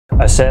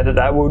I said that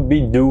I would be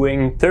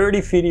doing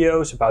 30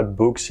 videos about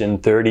books in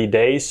 30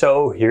 days,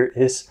 so here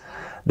is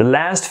the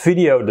last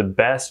video, the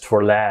best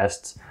for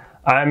last.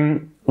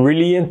 I'm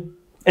really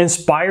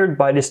inspired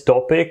by this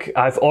topic.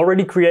 I've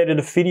already created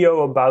a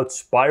video about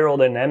spiral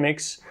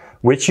dynamics,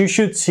 which you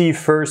should see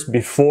first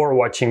before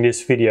watching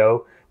this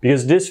video,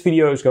 because this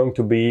video is going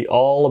to be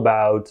all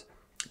about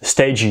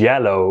stage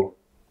yellow.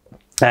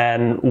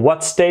 And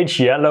what stage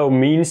yellow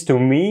means to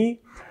me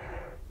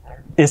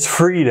is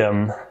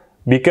freedom,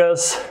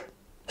 because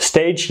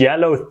stage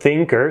yellow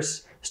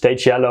thinkers,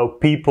 stage yellow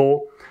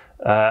people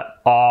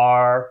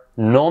are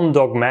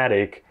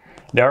non-dogmatic.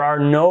 There are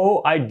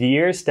no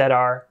ideas that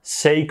are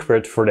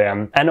sacred for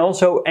them, and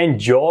also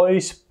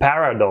enjoys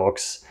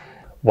paradox.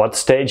 What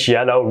stage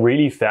yellow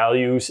really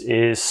values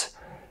is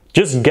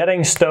just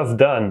getting stuff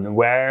done,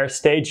 where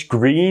stage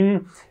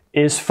green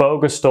is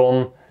focused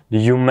on the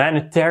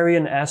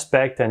humanitarian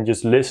aspect and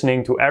just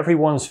listening to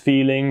everyone's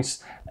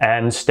feelings,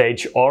 and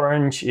stage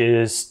orange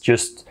is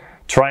just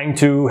trying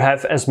to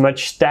have as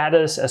much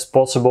status as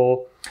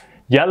possible.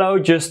 Yellow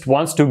just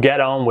wants to get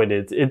on with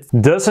it. It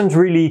doesn't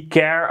really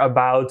care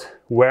about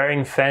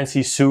wearing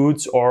fancy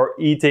suits or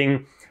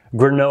eating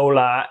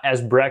granola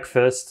as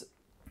breakfast,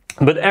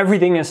 but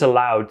everything is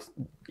allowed.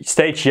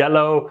 Stage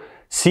yellow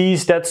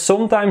sees that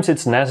sometimes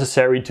it's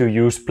necessary to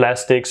use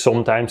plastic,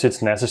 sometimes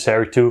it's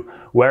necessary to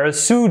wear a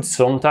suit,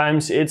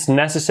 sometimes it's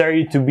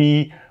necessary to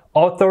be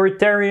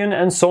authoritarian,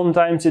 and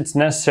sometimes it's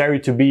necessary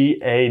to be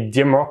a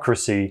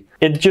democracy.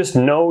 It just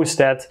knows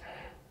that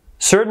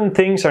certain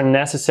things are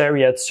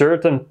necessary at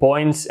certain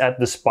points at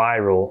the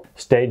spiral.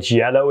 Stage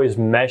yellow is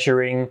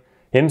measuring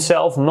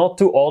himself not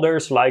to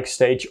others like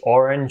stage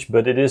orange,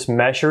 but it is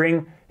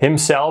measuring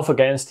himself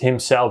against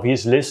himself.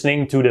 He's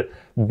listening to the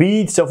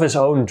beats of his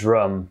own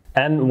drum.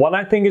 And what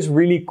I think is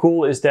really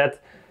cool is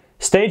that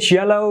stage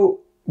yellow,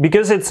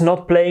 because it's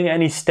not playing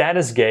any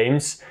status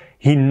games,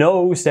 he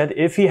knows that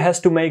if he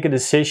has to make a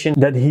decision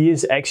that he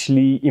is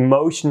actually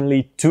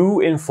emotionally too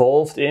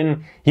involved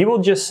in, he will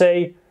just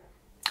say,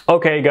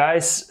 okay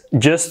guys,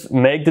 just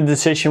make the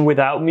decision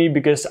without me,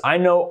 because I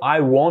know I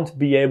won't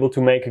be able to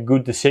make a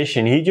good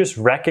decision. He just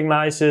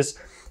recognizes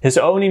his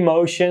own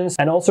emotions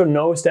and also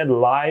knows that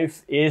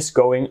life is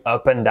going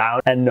up and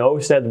down, and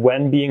knows that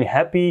when being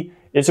happy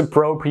is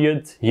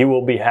appropriate, he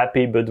will be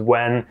happy, but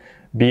when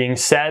being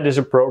sad is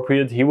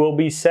appropriate, he will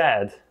be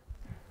sad.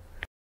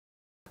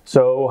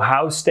 So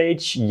how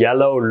stage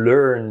yellow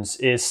learns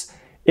is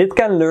it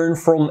can learn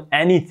from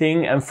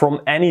anything and from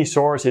any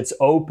source. It's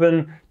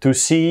open to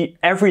see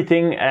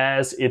everything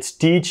as its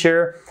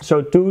teacher.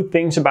 So two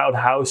things about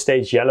how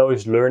stage yellow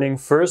is learning.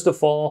 First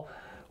of all,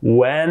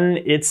 when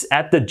it's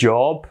at the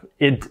job,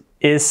 it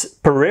is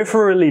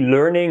peripherally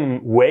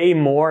learning way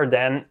more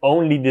than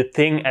only the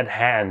thing at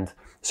hand.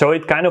 So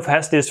it kind of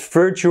has this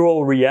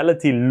virtual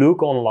reality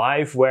look on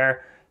life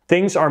where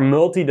things are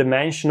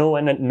multidimensional,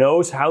 and it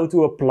knows how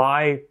to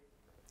apply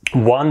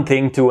one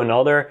thing to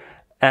another.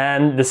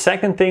 And the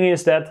second thing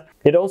is that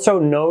it also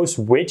knows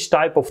which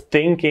type of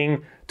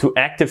thinking to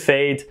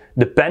activate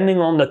depending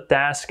on the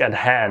task at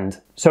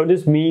hand. So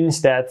this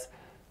means that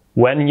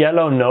when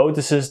yellow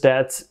notices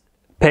that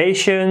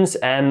patience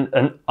and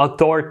an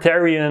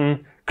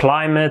authoritarian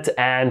climate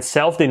and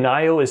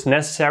self-denial is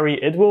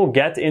necessary, it will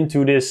get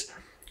into this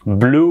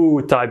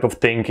blue type of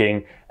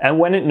thinking. And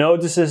when it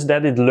notices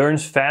that it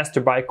learns faster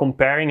by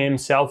comparing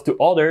himself to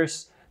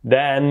others,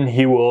 then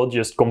he will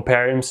just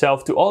compare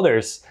himself to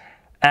others.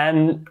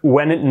 And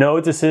when it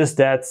notices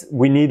that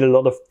we need a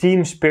lot of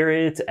team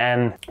spirit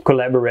and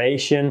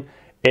collaboration,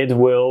 it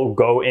will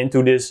go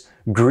into this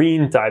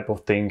green type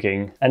of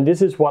thinking. And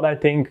this is what I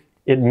think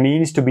it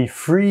means to be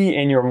free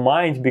in your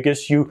mind,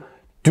 because you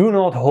do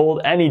not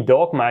hold any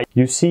dogma.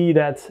 You see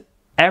that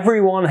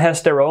everyone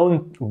has their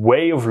own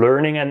way of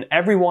learning, and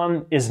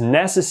everyone is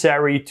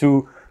necessary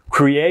to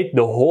create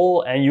the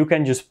whole, and you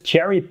can just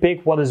cherry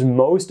pick what is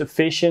most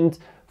efficient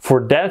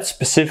for that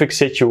specific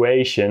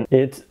situation.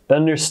 It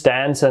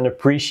understands and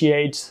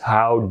appreciates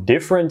how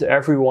different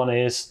everyone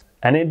is,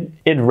 and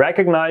it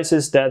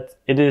recognizes that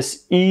it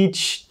is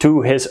each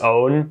to his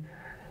own,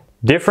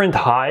 different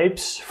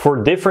hypes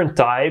for different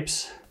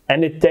types,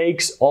 and it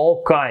takes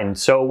all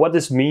kinds. So what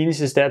this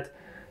means is that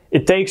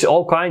it takes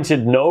all kinds. It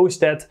knows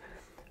that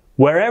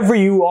wherever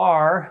you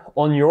are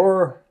on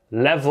your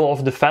level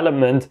of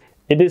development,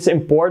 it is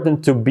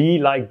important to be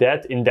like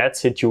that in that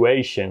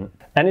situation.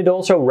 And it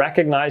also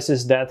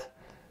recognizes that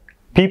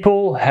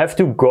people have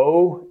to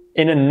go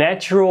in a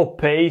natural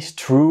pace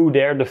through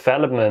their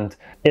development.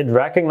 It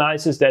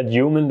recognizes that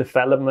human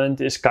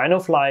development is kind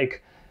of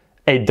like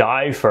a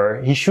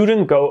diver. He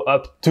shouldn't go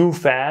up too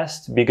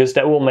fast, because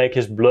that will make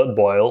his blood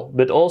boil,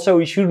 but also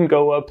he shouldn't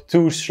go up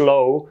too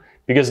slow,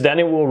 because then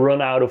it will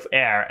run out of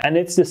air. And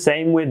it's the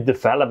same with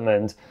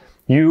development.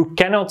 You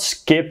cannot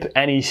skip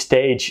any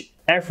stage.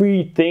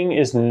 Everything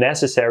is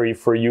necessary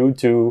for you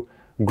to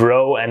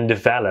grow and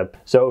develop.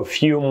 So a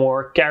few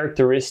more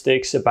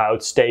characteristics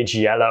about stage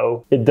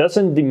yellow. It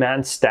doesn't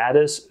demand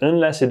status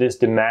unless it is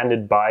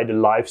demanded by the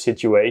life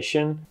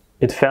situation.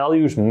 It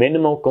values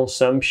minimal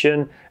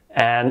consumption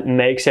and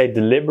makes a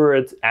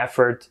deliberate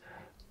effort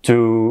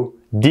to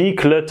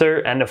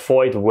declutter and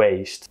avoid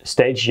waste.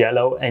 Stage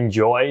yellow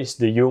enjoys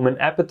the human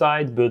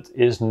appetite but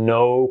is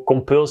no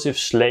compulsive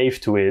slave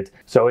to it.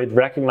 So it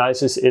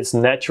recognizes its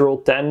natural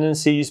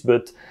tendencies,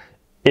 but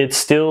it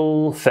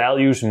still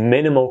values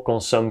minimal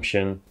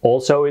consumption.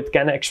 Also, it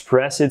can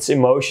express its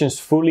emotions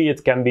fully.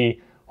 It can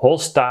be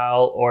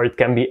hostile or it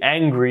can be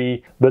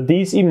angry, but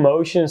these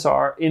emotions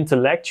are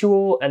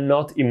intellectual and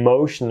not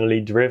emotionally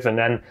driven.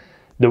 And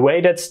the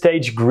way that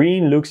stage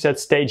green looks at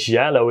stage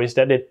yellow is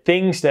that it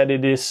thinks that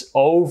it is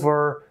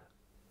over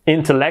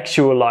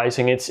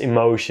intellectualizing its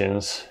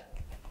emotions.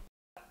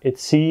 It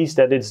sees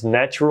that it's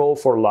natural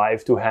for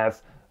life to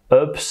have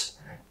ups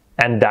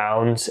and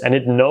downs, and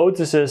it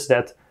notices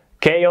that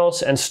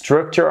chaos and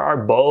structure are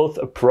both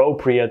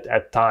appropriate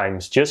at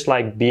times, just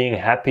like being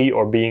happy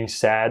or being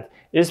sad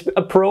is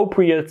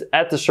appropriate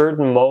at a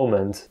certain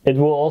moment. It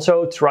will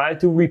also try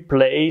to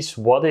replace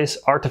what is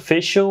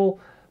artificial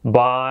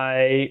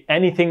by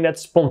anything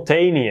that's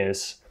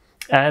spontaneous.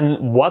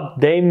 And what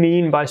they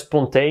mean by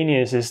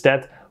spontaneous is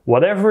that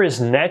whatever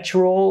is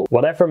natural,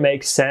 whatever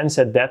makes sense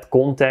at that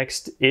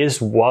context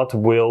is what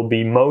will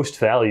be most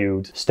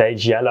valued.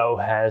 Stage yellow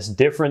has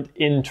different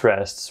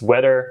interests,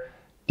 whether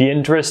the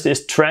interest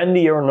is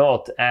trendy or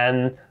not.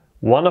 And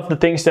one of the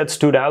things that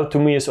stood out to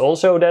me is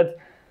also that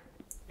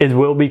it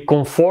will be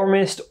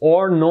conformist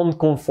or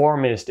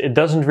non-conformist. It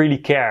doesn't really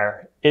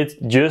care. It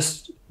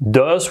just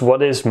does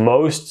what is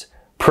most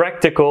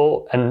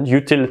practical and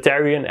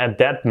utilitarian at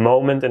that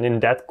moment and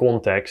in that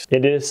context.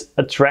 It is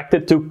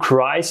attracted to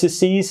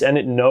crises, and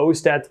it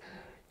knows that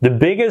the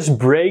biggest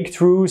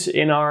breakthroughs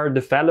in our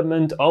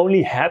development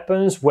only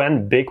happens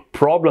when big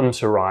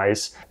problems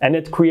arise. And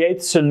it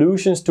creates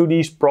solutions to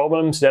these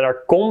problems that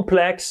are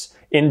complex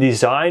in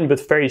design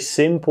but very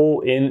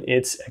simple in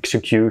its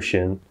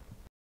execution.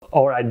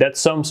 Alright, that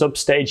sums up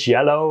stage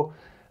yellow.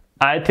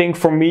 I think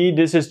for me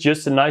this is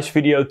just a nice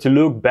video to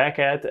look back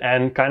at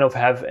and kind of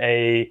have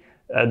a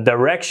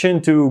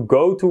direction to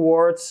go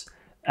towards.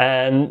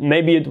 And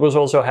maybe it was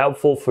also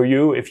helpful for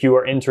you if you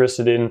are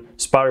interested in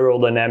spiral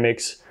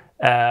dynamics.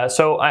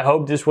 So I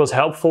hope this was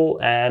helpful,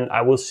 and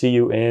I will see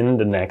you in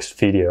the next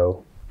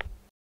video.